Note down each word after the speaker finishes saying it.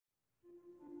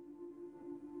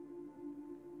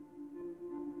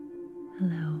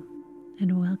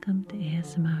and welcome to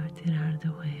ASMR Tirar de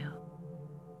Huello.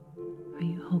 Are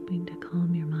you hoping to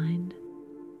calm your mind,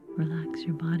 relax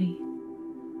your body,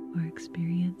 or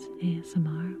experience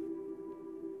ASMR?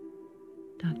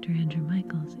 Dr. Andrew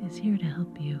Michaels is here to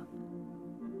help you.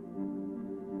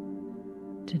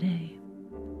 Today,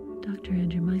 Dr.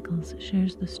 Andrew Michaels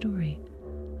shares the story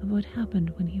of what happened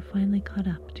when he finally caught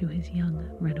up to his young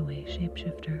runaway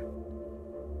shapeshifter.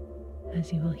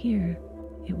 As you will hear,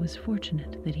 it was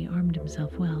fortunate that he armed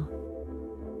himself well,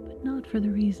 but not for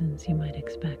the reasons you might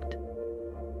expect.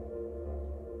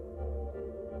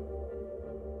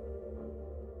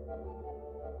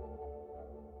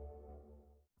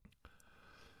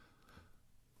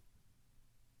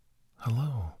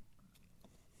 Hello.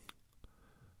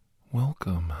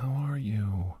 Welcome. How are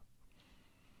you?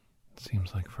 It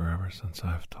seems like forever since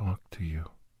I've talked to you.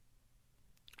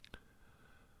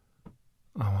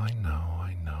 Oh, I know.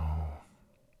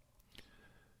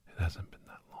 It hasn't been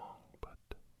that long,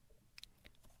 but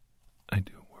I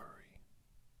do worry.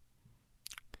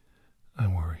 I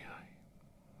worry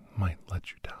I might let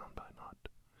you down by not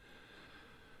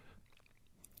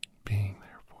being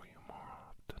there for you more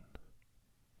often.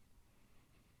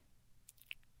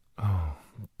 Oh,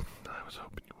 I was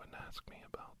hoping you wouldn't ask me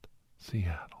about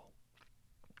Seattle.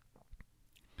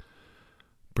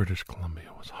 British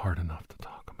Columbia was hard enough to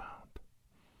talk about.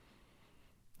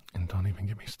 And don't even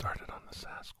get me started on the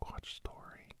Sasquatch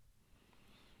story.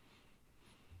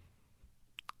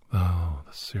 Oh,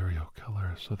 the serial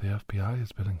killer. So the FBI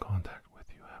has been in contact with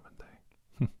you, haven't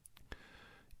they?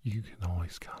 You can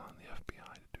always count on the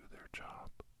FBI to do their job.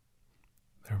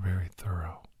 They're very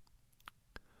thorough.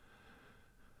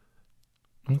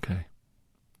 Okay.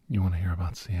 You want to hear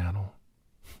about Seattle?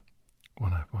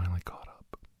 When I finally caught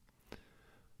up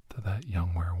to that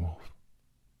young werewolf.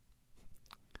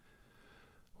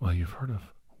 Well, you've heard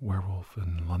of werewolf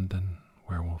in London,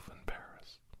 werewolf in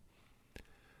Paris.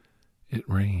 It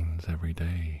rains every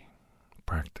day,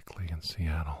 practically, in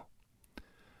Seattle.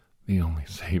 The only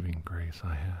saving grace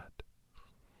I had.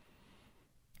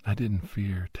 I didn't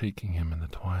fear taking him in the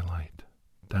twilight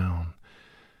down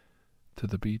to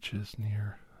the beaches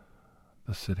near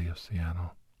the city of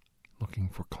Seattle, looking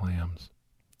for clams.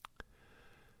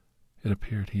 It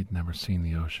appeared he'd never seen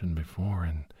the ocean before,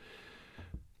 and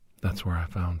that's where I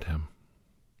found him,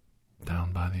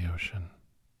 down by the ocean,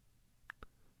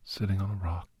 sitting on a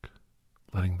rock,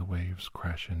 letting the waves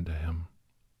crash into him.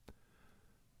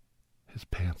 His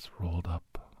pants rolled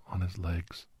up on his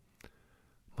legs,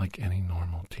 like any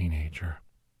normal teenager.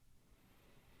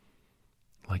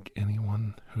 Like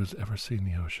anyone who's ever seen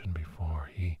the ocean before,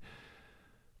 he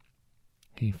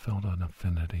felt an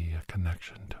affinity, a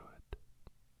connection to it.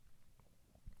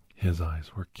 His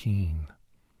eyes were keen,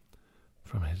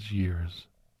 from his years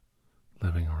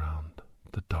living around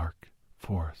the dark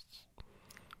forests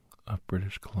of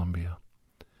British Columbia.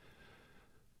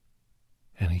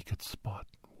 And he could spot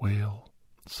whale,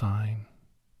 sign,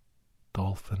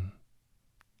 dolphin,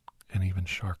 and even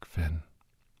shark fin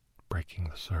breaking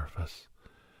the surface.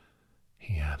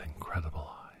 He had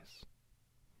incredible eyes.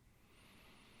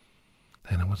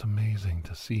 And it was amazing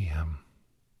to see him.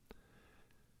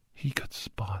 He could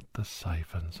spot the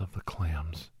siphons of the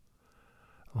clams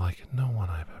like no one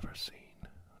I've ever seen.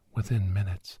 Within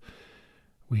minutes,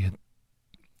 we had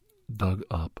dug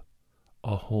up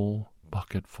a whole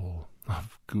bucket full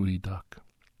of geoduck.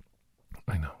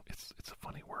 I know, it's a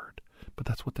funny word, but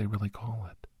that's what they really call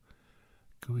it.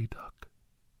 Geoduck.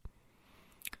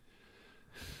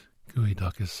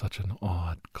 Geoduck is such an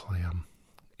odd clam.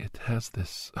 It has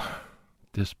this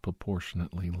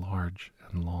disproportionately large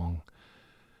and long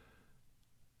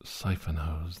siphon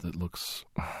hose that looks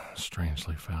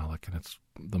strangely phallic, and it's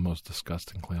the most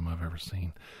disgusting clam I've ever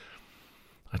seen.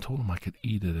 I told him I could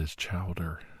eat it as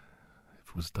chowder if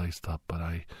it was diced up, but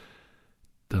I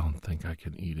don't think I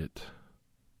can eat it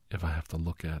if I have to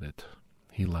look at it.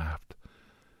 He laughed.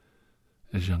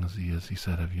 As young as he is, he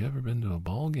said, "Have you ever been to a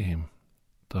ball game,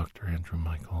 Dr. Andrew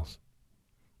Michaels?"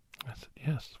 I said,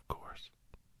 "Yes, of course."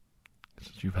 He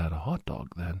said, "You've had a hot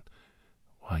dog then?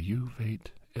 Why, you've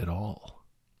ate it all.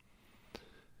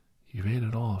 You've ate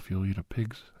it all if you'll eat a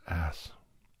pig's ass."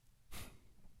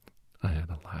 I had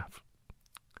to laugh.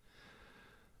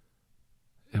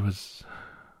 It was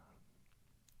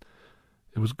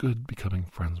good becoming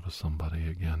friends with somebody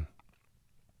again.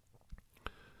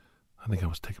 I think I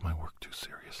was taking my work too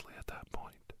seriously at that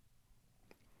point.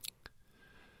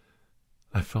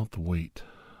 I felt the weight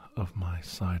of my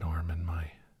sidearm in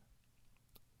my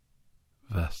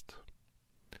vest.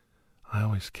 I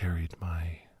always carried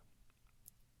my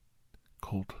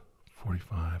Colt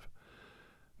 45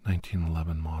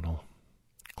 1911 model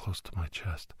close to my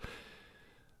chest.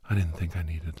 I didn't think I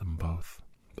needed them both,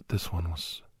 but this one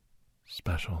was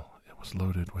special. It was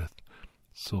loaded with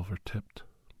silver-tipped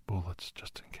bullets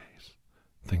just in case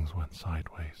things went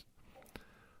sideways.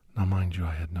 Now, mind you,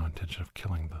 I had no intention of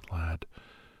killing the lad,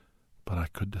 but I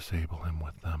could disable him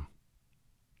with them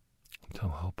until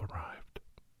help arrived.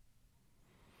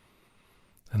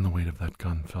 And the weight of that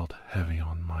gun felt heavy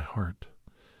on my heart,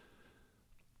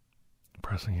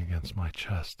 pressing against my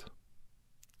chest,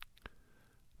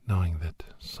 knowing that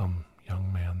some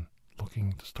young man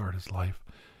looking to start his life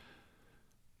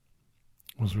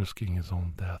was risking his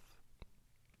own death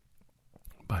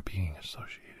by being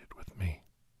associated with me.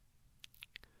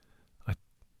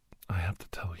 I have to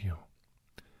tell you,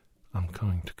 I'm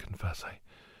going to confess,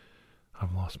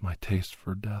 I've lost my taste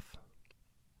for death,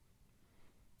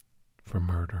 for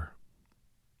murder.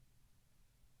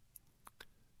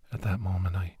 At that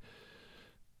moment, I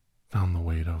found the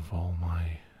weight of all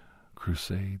my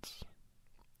crusades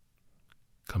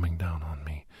coming down on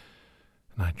me,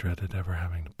 and I dreaded ever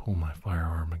having to pull my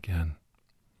firearm again.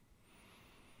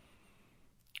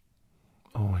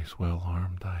 Always well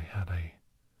armed, I had a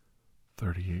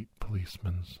 .38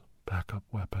 policeman's backup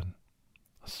weapon,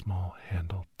 a small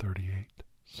handled .38,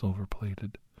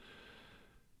 silver-plated,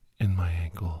 in my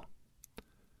ankle.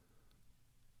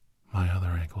 My other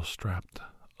ankle strapped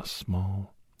a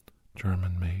small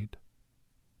German-made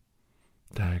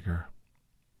dagger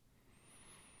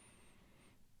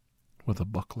with a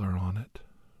buckler on it,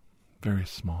 very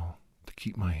small, to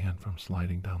keep my hand from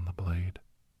sliding down the blade.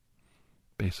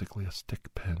 Basically a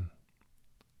stick pin,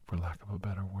 for lack of a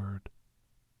better word.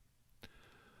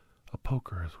 A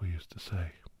poker, as we used to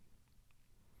say.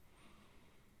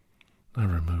 I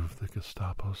removed the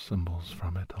Gestapo symbols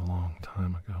from it a long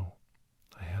time ago.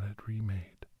 I had it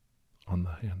remade on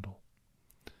the handle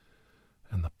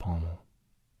and the pommel.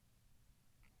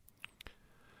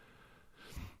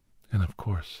 And of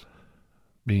course,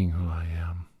 being who I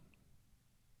am,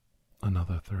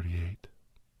 another .38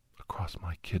 across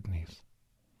my kidneys.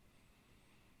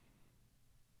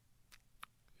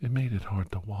 It made it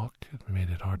hard to walk, it made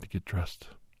it hard to get dressed,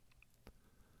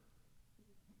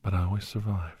 but I always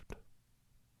survived.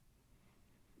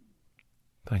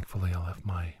 Thankfully, I left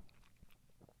my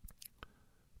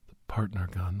partner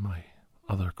gun, my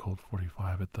other Colt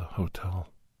 45, at the hotel.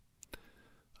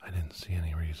 I didn't see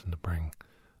any reason to bring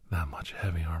that much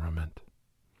heavy armament,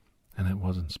 and it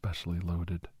wasn't specially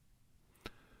loaded.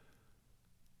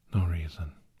 No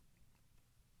reason.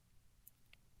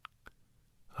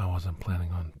 I wasn't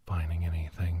planning on finding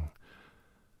anything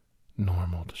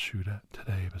normal to shoot at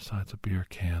today besides a beer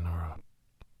can or a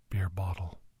beer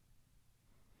bottle.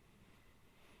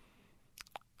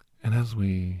 And as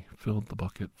we filled the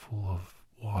bucket full of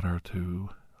water to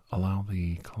allow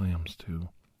the clams to,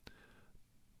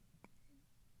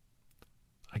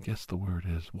 I guess the word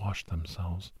is, wash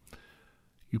themselves,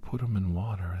 you put them in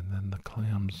water and then the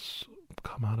clams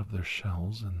come out of their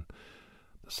shells and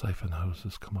the siphon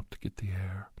hoses come up to get the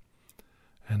air,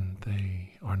 and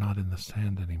they are not in the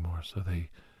sand anymore, so they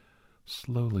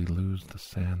slowly lose the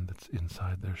sand that's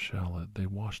inside their shell. They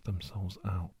wash themselves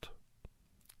out,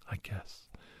 I guess.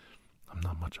 I'm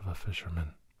not much of a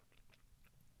fisherman.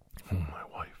 Oh, my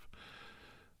wife.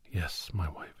 Yes, my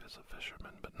wife is a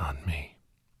fisherman, but not me.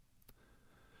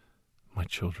 My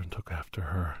children took after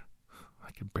her.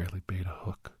 I could barely bait a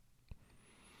hook.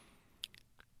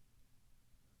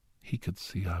 He could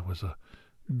see I was a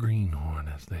greenhorn,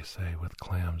 as they say, with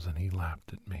clams, and he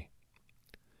laughed at me.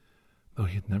 Though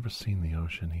he had never seen the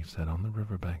ocean, he said on the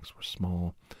riverbanks were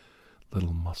small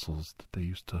little mussels that they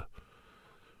used to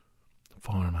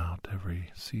farm out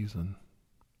every season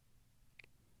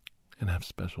and have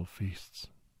special feasts.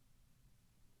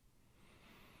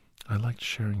 I liked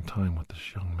sharing time with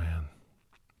this young man.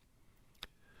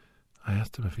 I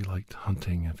asked him if he liked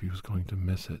hunting, if he was going to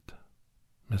miss it,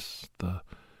 miss the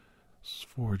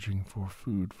foraging for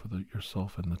food for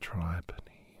yourself and the tribe.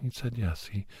 And he said yes,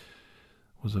 he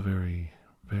was a very,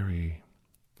 very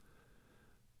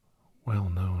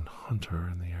well-known hunter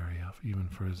in the area, even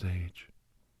for his age,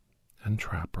 and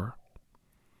trapper.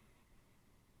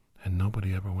 And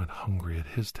nobody ever went hungry at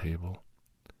his table.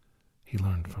 He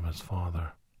learned from his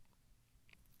father,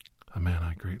 a man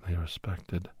I greatly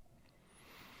respected.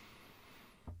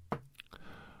 To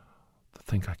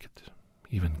think I could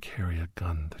even carry a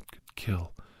gun that could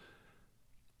kill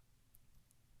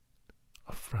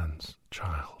a friend's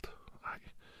child.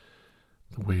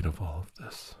 The weight of all of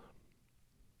this.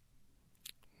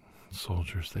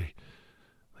 Soldiers, they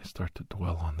start to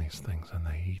dwell on these things and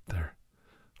they eat their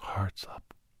hearts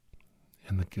up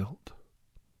in the guilt.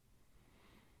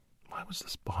 My Why was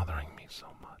this bothering me so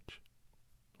much?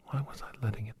 Why was I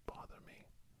letting it bother me?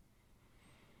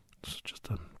 It's just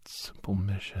a simple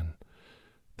mission.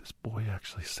 This boy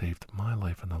actually saved my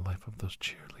life and the life of those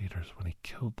cheerleaders when he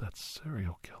killed that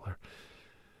serial killer.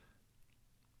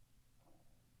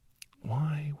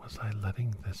 Why was I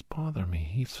letting this bother me?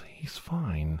 He's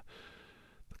fine.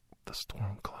 The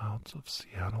storm clouds of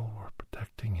Seattle were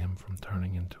protecting him from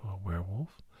turning into a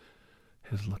werewolf.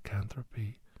 His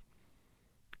lycanthropy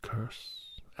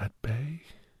curse at bay.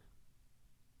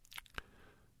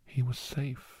 He was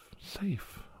safe.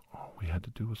 All we had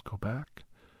to do was go back,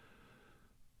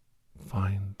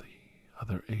 find the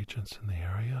other agents in the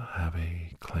area, have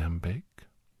a clam bake,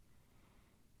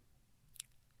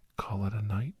 call it a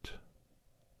night,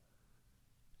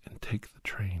 and take the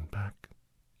train back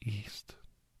east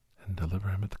and deliver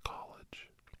him at the college.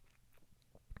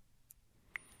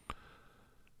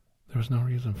 There was no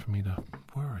reason for me to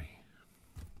worry.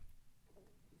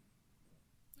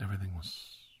 Everything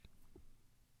was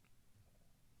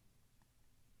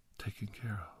taken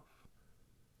care of.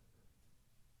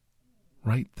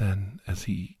 Right then, as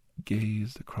he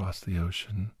gazed across the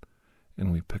ocean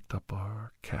and we picked up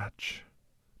our catch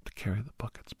to carry the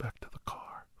buckets back to the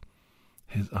car,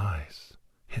 his eyes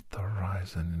hit the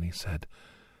horizon and he said,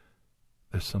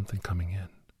 "There's something coming in.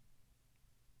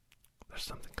 There's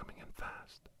something coming in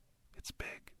fast. It's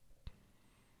big.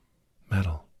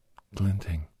 Metal,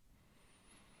 glinting.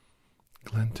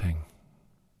 Glinting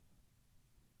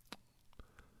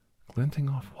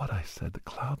off what?" I said. "The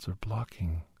clouds are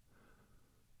blocking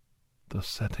the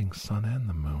setting sun and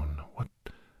the moon.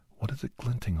 What is it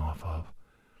glinting off of?"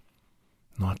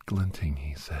 "Not glinting,"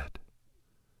 he said.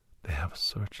 "They have a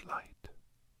searchlight.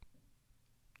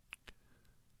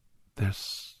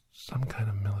 There's some kind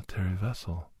of military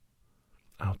vessel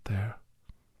out there.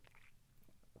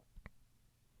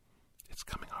 It's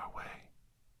coming our way."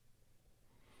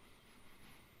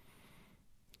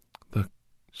 The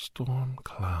storm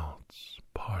clouds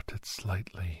parted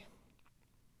slightly.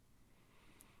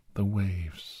 The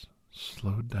waves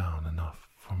slowed down enough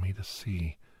for me to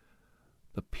see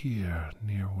the pier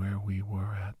near where we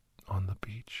were at on the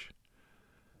beach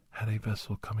had a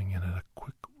vessel coming in at a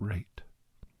quick rate.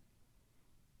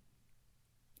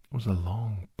 It was a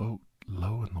long boat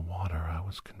low in the water. I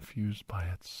was confused by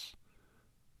its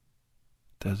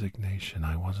designation.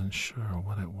 I wasn't sure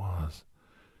what it was.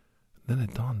 Then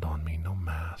it dawned on me, no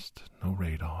mast, no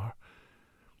radar,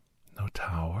 no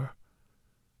tower.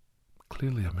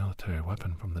 Clearly a military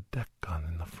weapon from the deck gun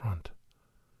in the front.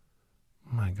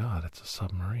 My God, it's a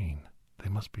submarine. They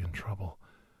must be in trouble.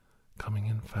 Coming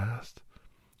in fast,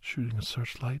 shooting a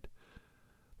searchlight.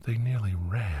 They nearly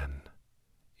ran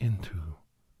into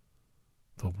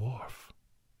the wharf.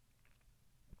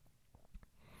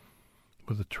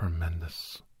 With a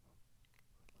tremendous,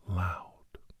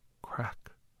 loud crack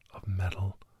of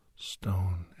metal,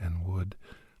 stone, and wood,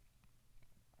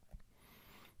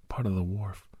 part of the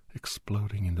wharf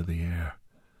exploding into the air,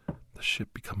 the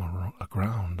ship become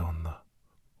aground on the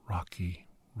rocky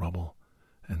rubble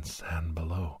and sand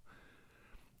below.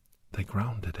 They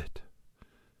grounded it.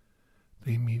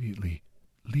 They immediately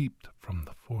leaped from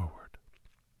the forward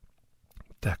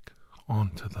deck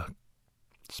onto the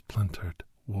splintered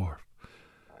wharf,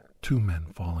 2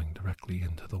 men falling directly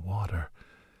into the water,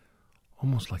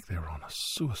 almost like they were on a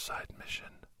suicide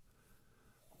mission.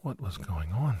 What was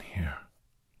going on here?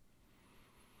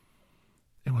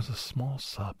 It was a small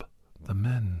sub. The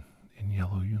men in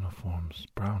yellow uniforms,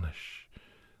 brownish.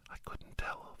 I couldn't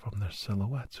tell from their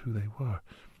silhouettes who they were.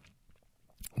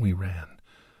 We ran,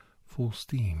 full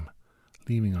steam,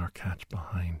 leaving our catch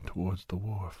behind towards the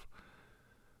wharf.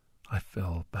 I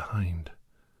fell behind.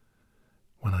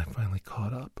 When I finally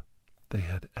caught up, they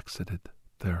had exited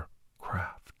their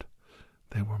craft.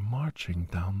 They were marching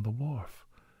down the wharf.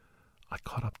 I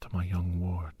caught up to my young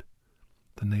ward.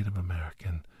 The Native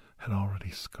American had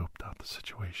already scoped out the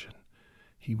situation.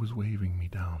 He was waving me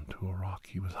down to a rock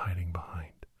he was hiding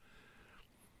behind.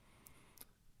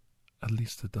 At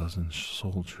least a dozen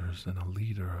soldiers and a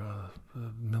leader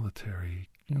of military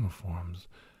uniforms.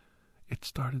 It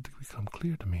started to become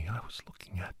clear to me I was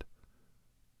looking at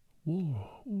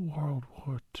World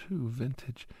War II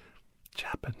vintage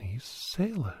Japanese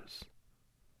sailors.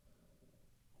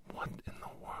 What in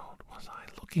the world was I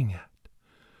looking at?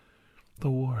 The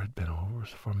war had been over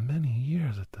for many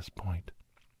years at this point.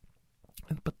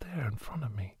 But there in front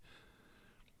of me,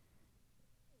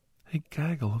 a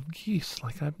gaggle of geese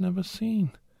like I've never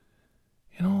seen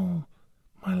in all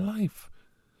my life.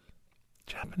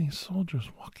 Japanese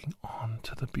soldiers walking on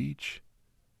to the beach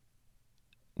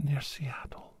near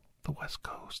Seattle, the West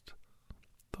Coast,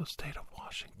 the state of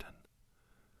Washington.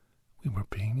 We were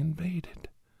being invaded,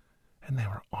 and they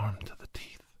were armed to the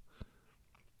teeth.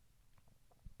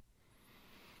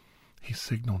 He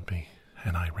signaled me,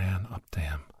 and I ran up to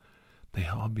him. They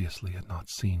obviously had not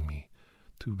seen me,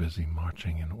 too busy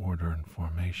marching in order and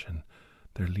formation,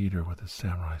 their leader with his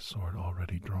samurai sword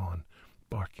already drawn,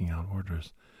 barking out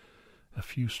orders. A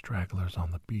few stragglers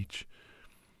on the beach,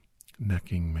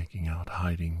 necking, making out,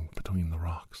 hiding between the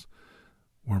rocks,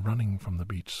 were running from the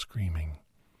beach screaming.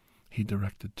 He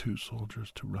directed 2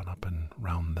 soldiers to run up and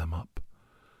round them up.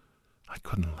 I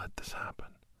couldn't let this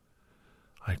happen.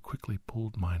 I quickly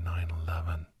pulled my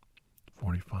 911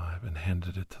 45 and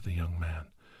handed it to the young man.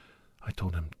 I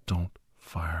told him, "Don't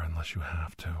fire unless you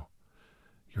have to.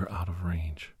 You're out of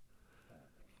range."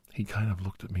 He kind of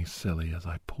looked at me silly as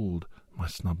I pulled my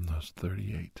snub-nosed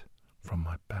 .38 from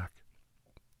my back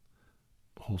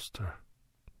holster.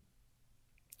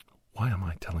 Why am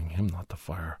I telling him not to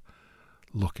fire?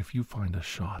 Look, if you find a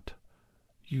shot,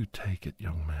 you take it,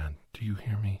 young man. Do you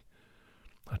hear me?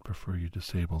 I'd prefer you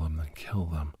disable them than kill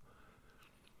them.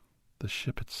 The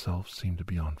ship itself seemed to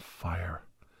be on fire.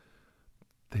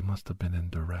 They must have been in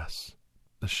duress.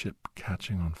 The ship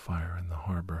catching on fire in the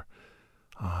harbor.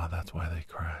 Ah, that's why they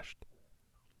crashed.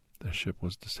 Their ship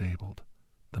was disabled.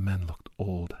 The men looked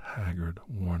old, haggard,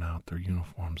 worn out, their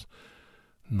uniforms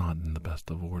not in the best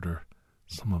of order,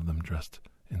 some of them dressed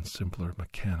in simpler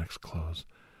mechanics' clothes.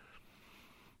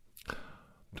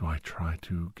 Do I try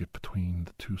to get between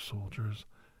the 2 soldiers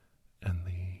and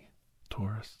the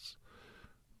tourists?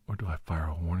 Or do I fire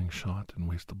a warning shot and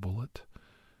waste a bullet?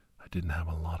 I didn't have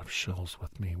a lot of shells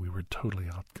with me. We were totally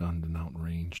outgunned and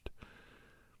outranged.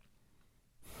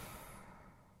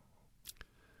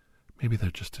 Maybe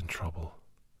they're just in trouble.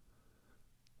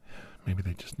 Maybe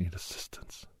they just need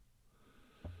assistance.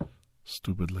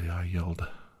 Stupidly, I yelled,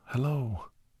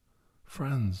 "Hello,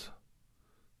 friends."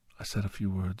 I said a few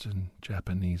words in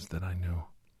Japanese that I knew.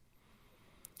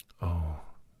 Oh,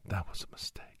 that was a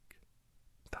mistake.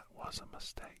 That was a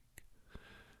mistake.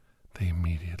 They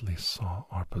immediately saw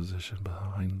our position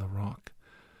behind the rock.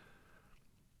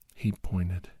 He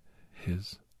pointed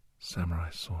his samurai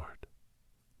sword.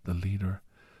 The leader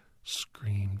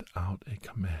screamed out a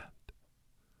command.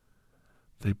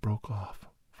 They broke off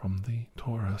from the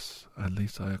tourists. At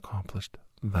least I accomplished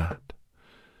that.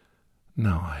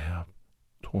 Now I have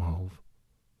 12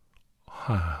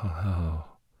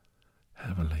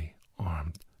 heavily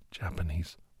armed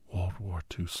Japanese World War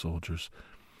II soldiers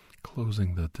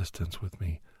closing the distance with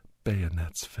me,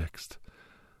 bayonets fixed.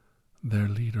 Their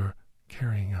leader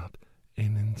carrying out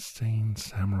an insane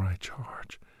samurai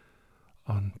charge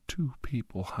on 2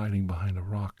 people hiding behind a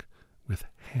rock with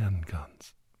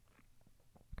handguns.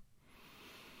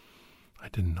 I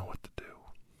didn't know what to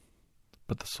do,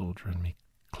 but the soldier in me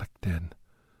clicked in.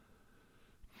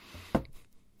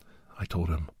 I told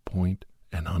him, "Point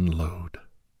and unload."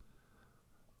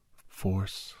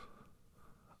 Force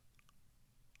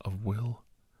of will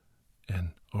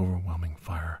and overwhelming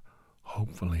fire.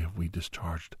 Hopefully, if we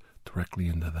discharged directly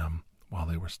into them while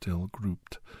they were still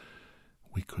grouped,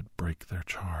 we could break their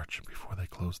charge before they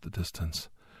closed the distance.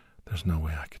 There's no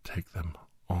way I could take them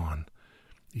on,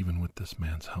 even with this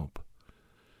man's help.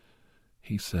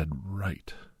 He said,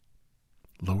 "Right,"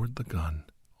 lowered the gun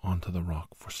onto the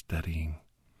rock for steadying,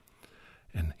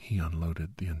 and he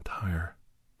unloaded the entire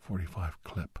 .45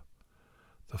 clip.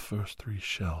 The first 3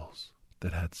 shells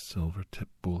that had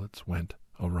silver-tipped bullets went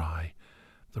awry.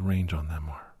 The range on them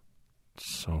are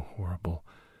so horrible.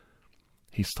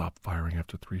 He stopped firing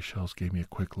after 3 shells, gave me a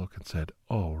quick look and said,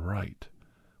 "Oh, right,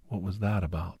 what was that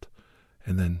about?"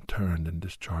 and then turned and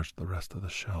discharged the rest of the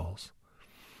shells.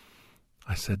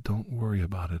 I said, "Don't worry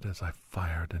about it," as I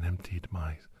fired and emptied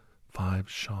my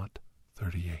 5-shot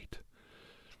 .38.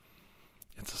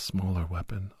 It's a smaller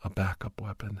weapon, a backup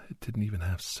weapon. It didn't even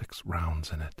have 6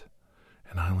 rounds in it,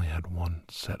 and I only had 1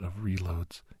 set of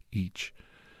reloads each.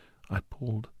 I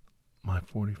pulled my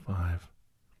 .45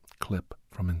 clip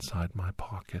from inside my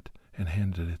pocket and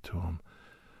handed it to him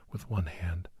with one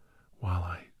hand while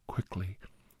I quickly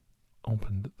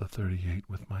opened the .38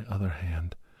 with my other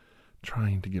hand,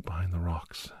 trying to get behind the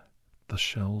rocks. The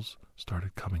shells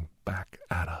started coming back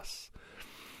at us.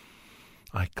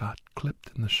 I got clipped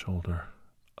in the shoulder,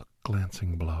 a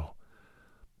glancing blow,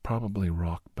 probably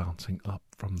rock bouncing up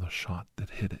from the shot that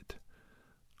hit it.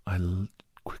 I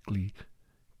quickly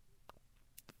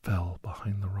fell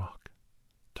behind the rock,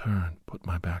 turned, put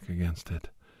my back against it.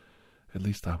 At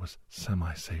least I was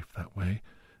semi-safe that way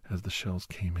as the shells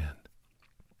came in.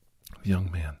 The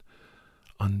young man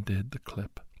undid the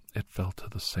clip. It fell to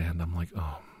the sand. I'm like,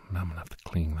 "Oh, I'm going to have to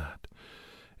clean that."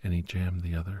 And he jammed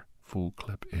the other full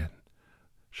clip in.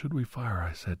 "Should we fire?"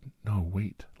 I said. "No,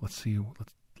 wait. Let's see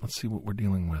what we're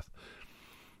dealing with."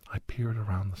 I peered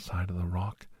around the side of the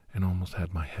rock and almost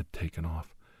had my head taken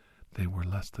off. They were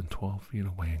less than 12 feet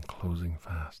away and closing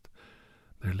fast.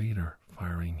 Their leader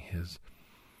firing his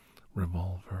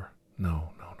revolver.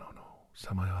 No,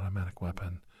 semi-automatic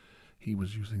weapon. He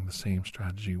was using the same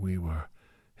strategy we were.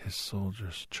 His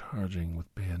soldiers charging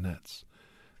with bayonets.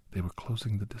 They were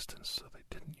closing the distance so they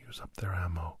didn't use up their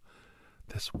ammo.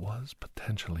 This was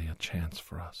potentially a chance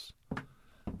for us.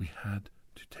 We had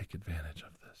to take advantage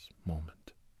of this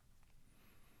moment.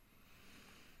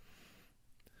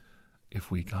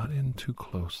 If we got in too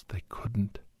close, they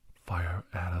couldn't fire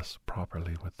at us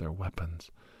properly with their weapons.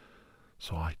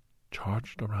 So I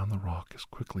charged around the rock as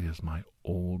quickly as my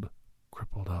old,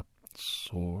 crippled up,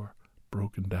 sore,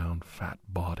 broken down, fat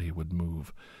body would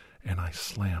move, and I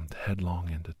slammed headlong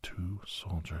into two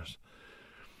soldiers.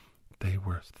 They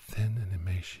were thin and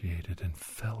emaciated and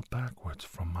fell backwards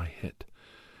from my hit.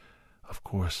 Of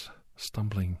course,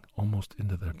 stumbling almost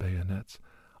into their bayonets,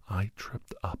 I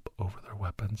tripped up over their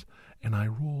weapons, and I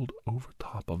rolled over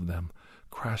top of them,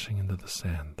 crashing into the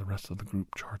sand, the rest of the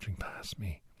group charging past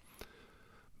me.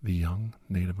 The young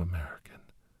Native American,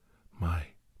 my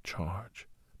charge,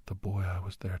 the boy I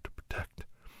was there to protect,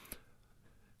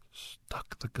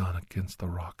 stuck the gun against the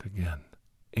rock again,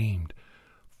 aimed,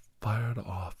 fired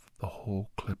off the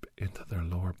whole clip into their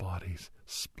lower bodies,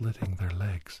 splitting their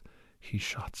legs. He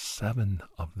shot 7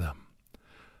 of them.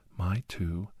 My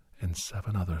 2 and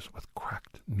 7 others with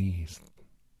cracked knees,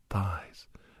 thighs,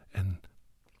 and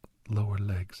lower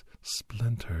legs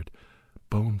splintered,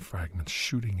 bone fragments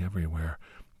shooting everywhere,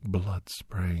 blood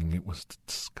spraying. It was a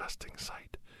disgusting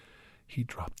sight. He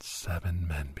dropped 7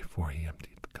 men before he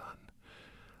emptied the gun.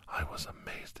 I was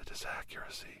amazed at his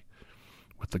accuracy.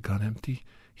 With the gun empty,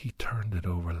 he turned it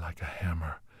over like a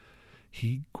hammer.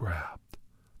 He grabbed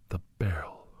the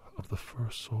barrel of the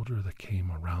first soldier that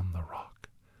came around the rock,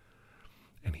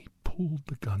 and he pulled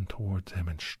the gun towards him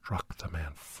and struck the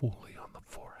man fully on the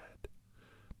forehead.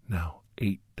 Now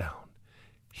 8 down.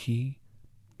 He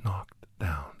knocked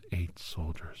down 8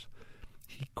 soldiers.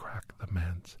 He cracked the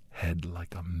man's head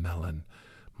like a melon,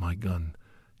 my gun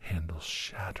handle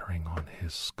shattering on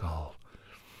his skull.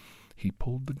 He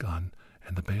pulled the gun,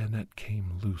 and the bayonet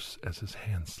came loose as his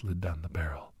hand slid down the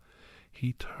barrel.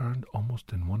 He turned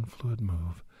almost in one fluid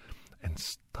move and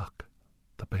stuck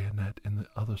the bayonet in the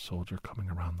other soldier coming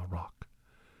around the rock.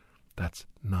 That's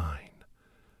 9.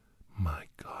 My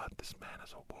God, this man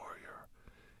is a warrior.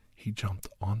 He jumped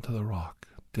onto the rock,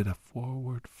 did a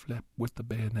forward flip with the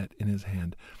bayonet in his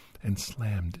hand, and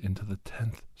slammed into the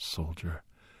 10th soldier.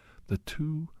 The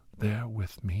 2 there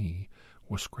with me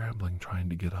were scrambling, trying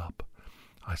to get up.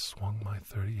 I swung my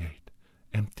 .38,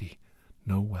 empty,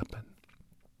 no weapon,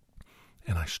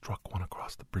 and I struck one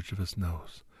across the bridge of his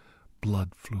nose.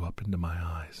 Blood flew up into my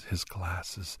eyes, his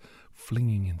glasses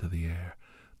flinging into the air,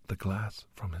 the glass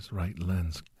from his right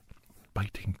lens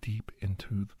biting deep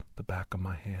into the back of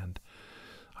my hand.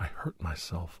 I hurt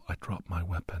myself. I dropped my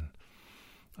weapon.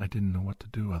 I didn't know what to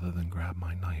do other than grab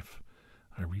my knife.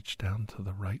 I reached down to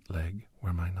the right leg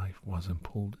where my knife was and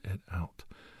pulled it out.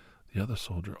 The other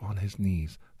soldier, on his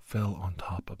knees, fell on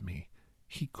top of me.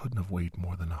 He couldn't have weighed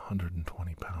more than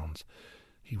 120 pounds.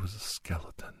 He was a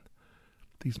skeleton.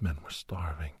 These men were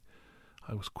starving.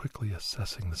 I was quickly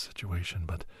assessing the situation,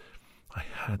 but I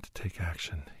had to take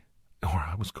action, or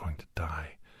I was going to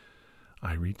die.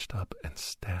 I reached up and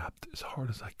stabbed as hard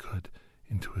as I could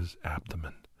into his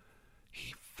abdomen.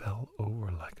 He fell over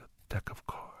like a deck of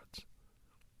cards.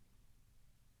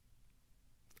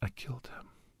 I killed him.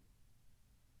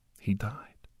 He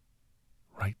died.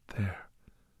 Right there.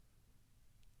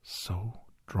 So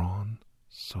drawn,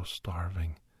 so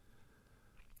starving.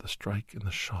 The strike and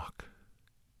the shock.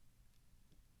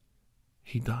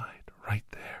 He died right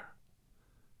there.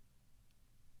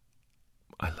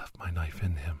 I left my knife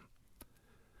in him.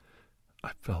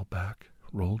 I fell back,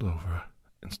 rolled over,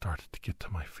 and started to get to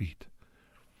my feet.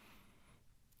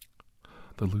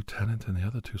 The lieutenant and the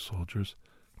other 2 soldiers,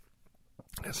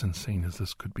 as insane as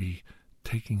this could be,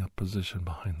 taking up position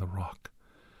behind the rock.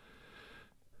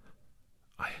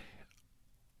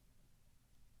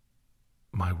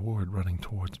 My ward running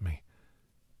towards me.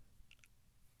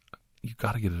 "You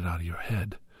got to get it out of your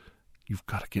head. You've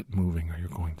got to get moving or you're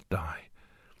going to die."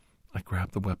 I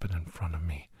grabbed the weapon in front of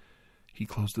me. He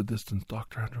closed the distance.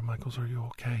 "Dr. Andrew Michaels, are you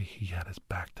okay?" He had his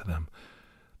back to them.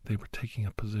 They were taking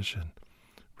a position,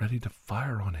 ready to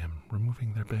fire on him,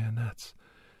 removing their bayonets.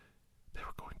 They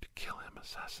were going to kill him,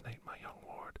 assassinate my young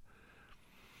ward.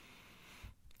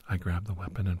 I grabbed the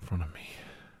weapon in front of me.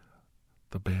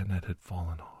 The bayonet had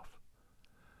fallen off.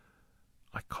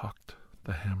 I cocked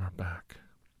the hammer back.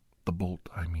 The bolt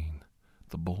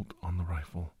on the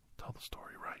rifle. Tell the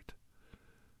story right.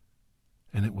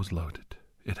 And it was loaded.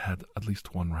 It had at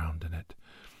least one round in it.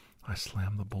 I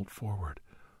slammed the bolt forward,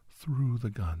 threw the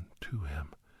gun to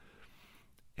him.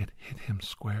 It hit him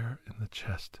square in the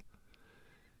chest.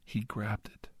 He grabbed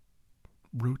it,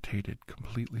 rotated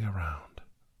completely around,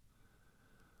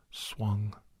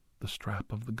 swung the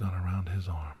strap of the gun around his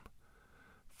arm,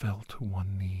 fell to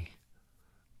one knee.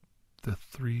 The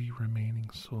 3 remaining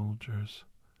soldiers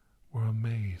were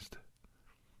amazed.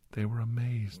 They were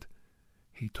amazed.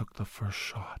 He took the first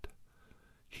shot.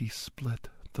 He split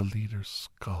the leader's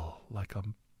skull like a...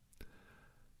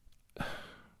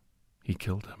 He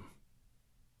killed him.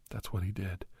 That's what he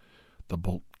did. The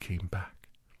bolt came back.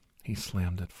 He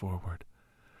slammed it forward.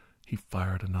 He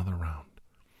fired another round.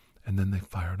 And then they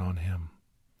fired on him.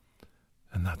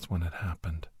 And that's when it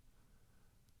happened.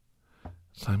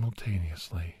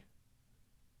 Simultaneously,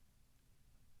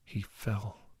 he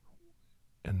fell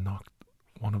and knocked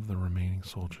one of the remaining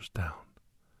soldiers down.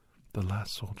 The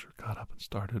last soldier got up and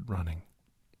started running,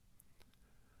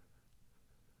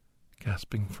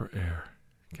 gasping for air,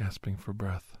 gasping for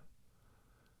breath.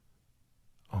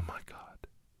 Oh my God,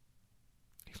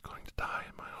 he's going to die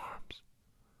in my arms.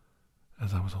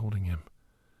 As I was holding him,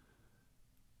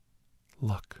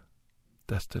 luck,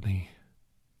 destiny,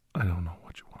 I don't know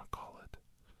what you want to call it.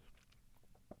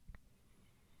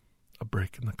 A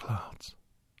break in the clouds,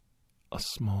 a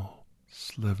small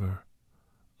sliver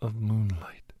of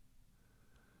moonlight,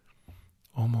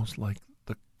 almost like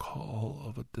the call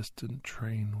of a distant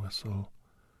train whistle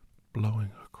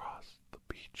blowing across the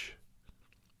beach,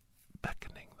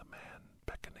 beckoning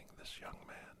this young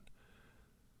man.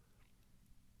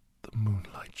 The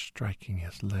moonlight striking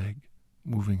his leg,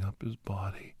 moving up his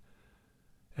body.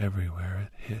 Everywhere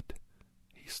it hit,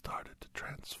 he started to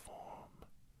transform,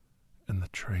 and the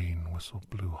train whistle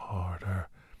blew harder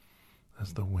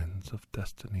as the winds of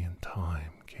destiny and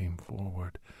time came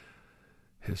forward.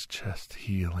 His chest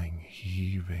heaving,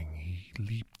 he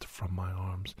leaped from my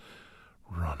arms.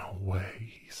 "Run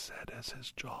away," he said as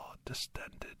his jaw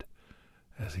distended,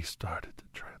 as he started to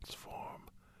transform.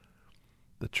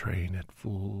 The train at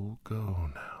full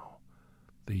go now,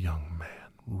 the young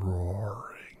man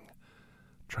roaring,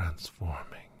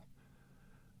 transforming.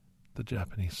 The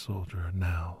Japanese soldier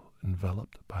now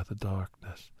enveloped by the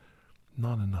darkness,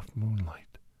 not enough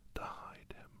moonlight to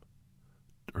hide him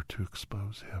or to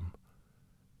expose him.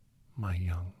 My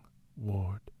young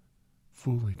ward,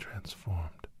 fully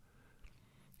transformed,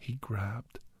 he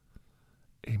grabbed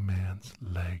a man's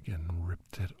leg and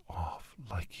ripped it off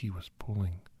like he was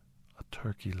pulling a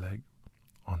turkey leg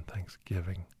on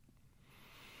Thanksgiving.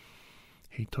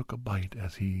 He took a bite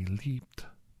as he leaped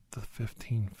the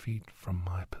 15 feet from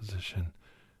my position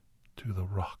to the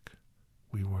rock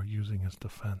we were using as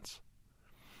defense.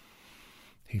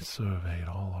 He surveyed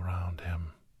all around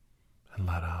him and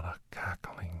let out a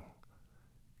cackling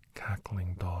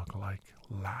dog-like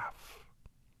laugh.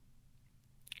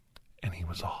 And he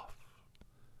was off.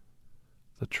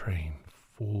 The train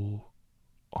full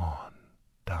on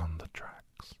down the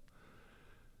tracks,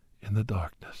 in the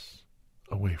darkness,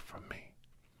 away from me.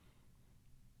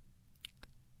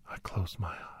 I closed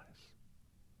my eyes.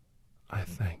 I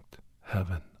thanked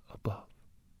heaven above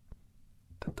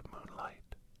that the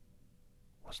moonlight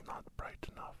was not bright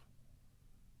enough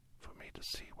for me to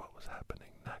see what was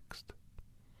happening next.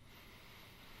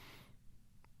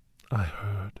 I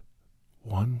heard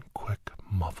one quick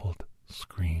muffled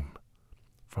scream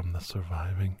from the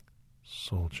surviving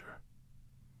soldier,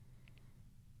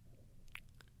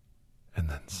 and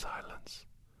then silence.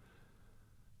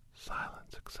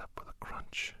 Silence except for the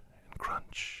crunch and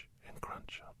crunch and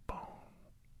crunch of bone.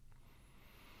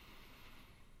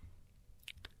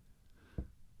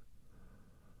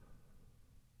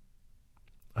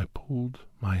 I pulled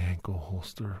my ankle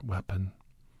holster weapon,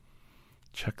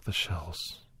 checked the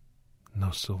shells,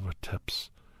 no silver tips.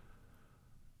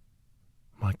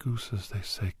 My gooses, they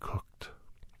say, cooked.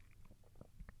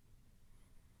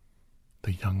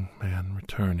 The young man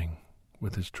returning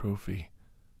with his trophy,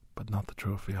 but not the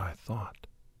trophy I thought.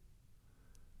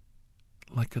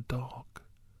 Like a dog,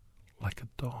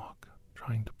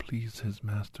 trying to please his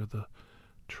master, the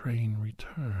train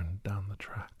returned down the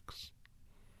tracks.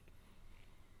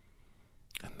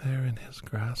 And there in his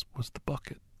grasp was the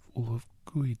bucket full of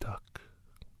gooey duck.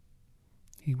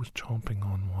 He was chomping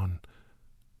on one.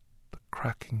 The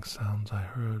cracking sounds I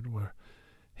heard were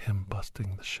him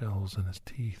busting the shells in his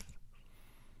teeth.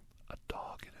 A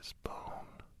dog in his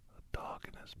bone, a dog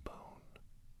in his bone.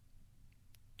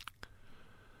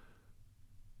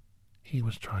 He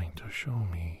was trying to show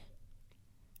me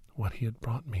what he had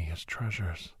brought me, his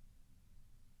treasures,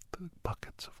 the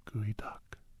buckets of gooey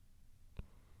duck.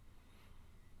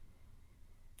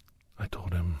 I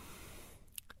told him,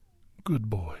 good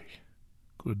boy,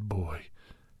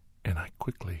 and I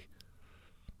quickly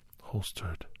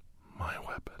holstered my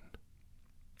weapon.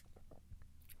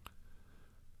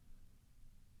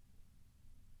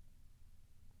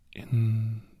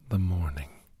 In the morning,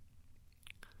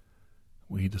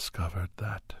 we discovered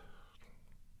that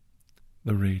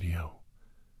the radio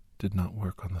did not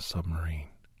work on the submarine.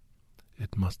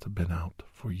 It must have been out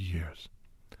for years.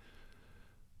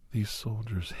 These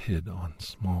soldiers hid on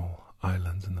small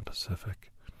islands in the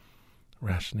Pacific,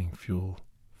 rationing fuel,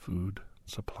 food,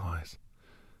 supplies,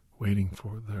 waiting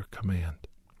for their command,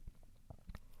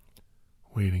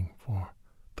 waiting for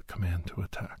the command to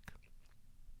attack.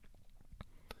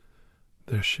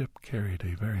 Their ship carried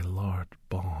a very large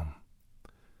bomb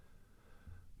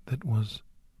that was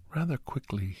rather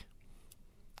quickly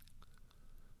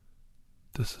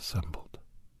disassembled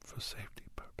for safety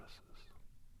purposes.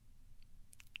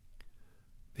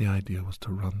 The idea was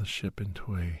to run the ship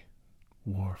into a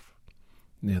wharf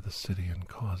near the city and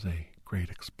cause a great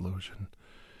explosion,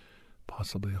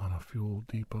 possibly on a fuel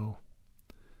depot.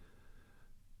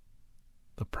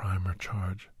 The primer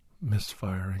charge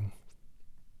misfiring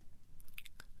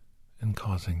and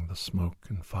causing the smoke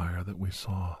and fire that we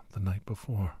saw the night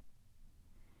before.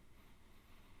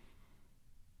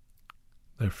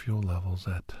 Their fuel levels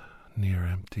at near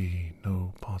empty,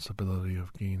 no possibility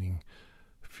of gaining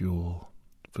fuel,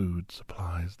 food,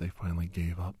 supplies. They finally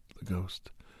gave up the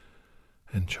Ghost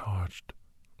and charged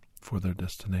for their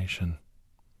destination.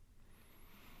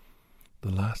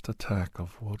 The last attack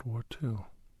of World War II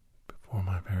before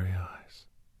my very eyes.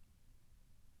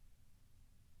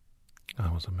 I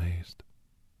was amazed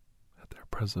at their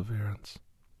perseverance.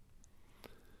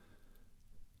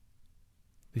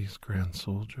 These grand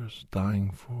soldiers dying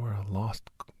for a lost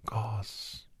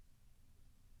cause,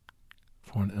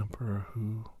 for an emperor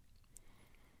who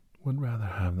would rather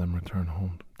have them return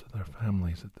home to their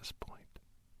families at this point.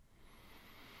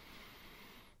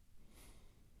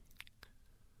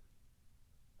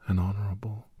 An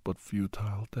honorable but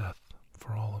futile death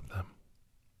for all of them.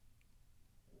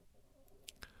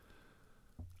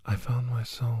 I found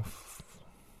myself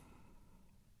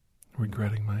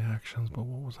regretting my actions, but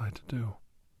what was I to do?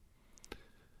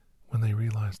 When they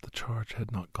realized the charge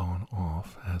had not gone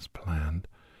off as planned,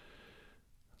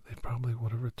 they probably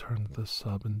would have returned to the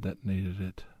sub and detonated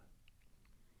it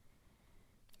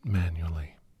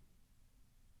manually.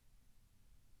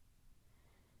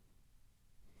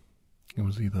 It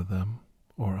was either them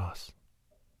or us.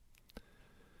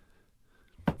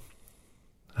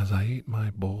 As I ate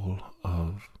my bowl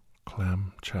of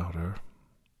clam chowder,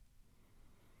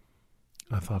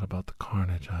 I thought about the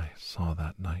carnage I saw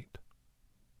that night,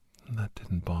 and that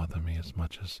didn't bother me as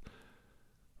much as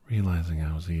realizing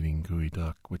I was eating gooey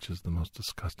duck, which is the most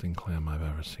disgusting clam I've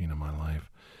ever seen in my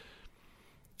life.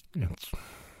 It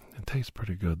tastes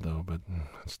pretty good though, but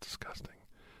it's disgusting.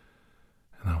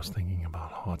 And I was thinking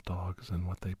about hot dogs and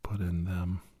what they put in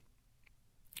them.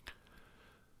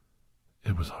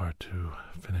 It was hard to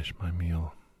finish my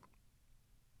meal.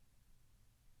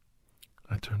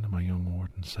 I turned to my young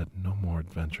ward and said, "No more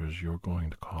adventures. You're going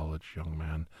to college, young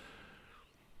man."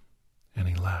 And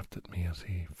he laughed at me as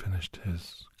he finished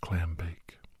his clam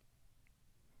bake.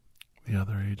 The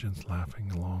other agents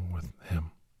laughing along with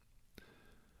him.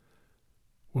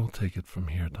 "We'll take it from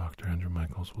here, Dr. Andrew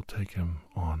Michaels. We'll take him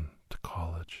on to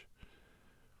college.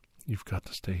 You've got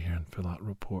to stay here and fill out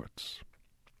reports."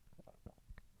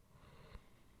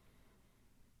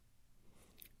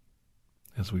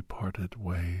 As we parted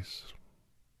ways,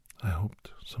 I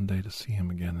hoped someday to see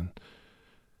him again and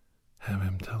have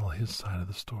him tell his side of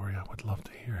the story. I would love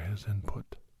to hear his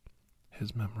input,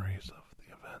 his memories of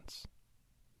the events.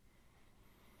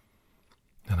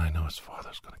 And I know his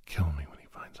father's going to kill me when he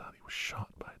finds out he was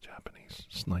shot by a Japanese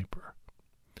sniper.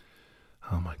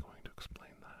 How am I going to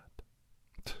explain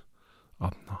that?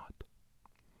 I'm not.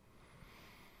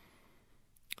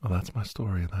 Well, that's my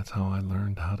story, and that's how I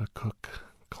learned how to cook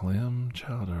clam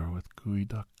chowder with gooey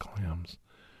duck clams.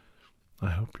 I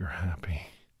hope you're happy.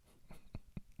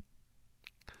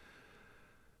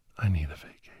 I need a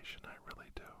vacation, I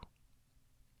really do.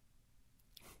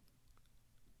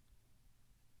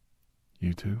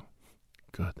 You too?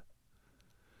 Good.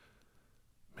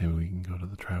 Maybe we can go to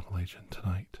the travel agent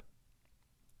tonight,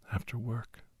 after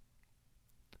work.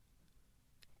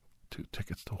 2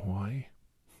 tickets to Hawaii?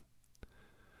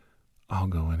 I'll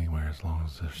go anywhere as long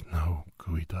as there's no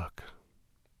gooey duck.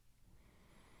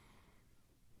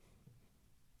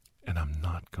 And I'm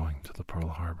not going to the Pearl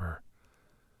Harbor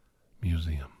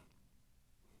Museum.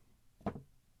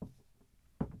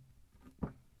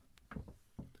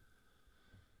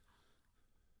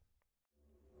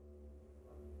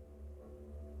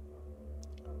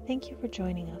 Thank you for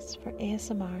joining us for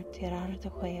ASMR Tirar de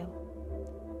Juego.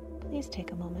 Please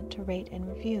take a moment to rate and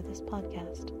review this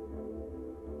podcast.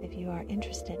 If you are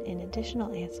interested in additional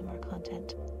ASMR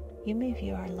content, you may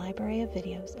view our library of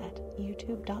videos at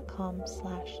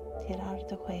youtube.com/Tirar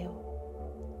de Juego.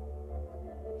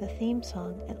 The theme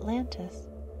song, Atlantis,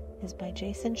 is by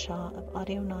Jason Shaw of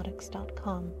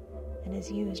Audionautics.com and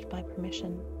is used by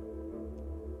permission.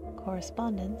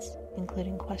 Correspondence,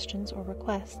 including questions or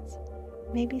requests,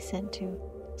 may be sent to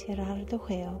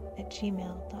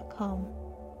tirardejuego@gmail.com.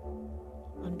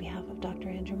 On behalf of Dr.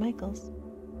 Andrew Michaels,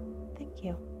 thank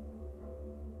you.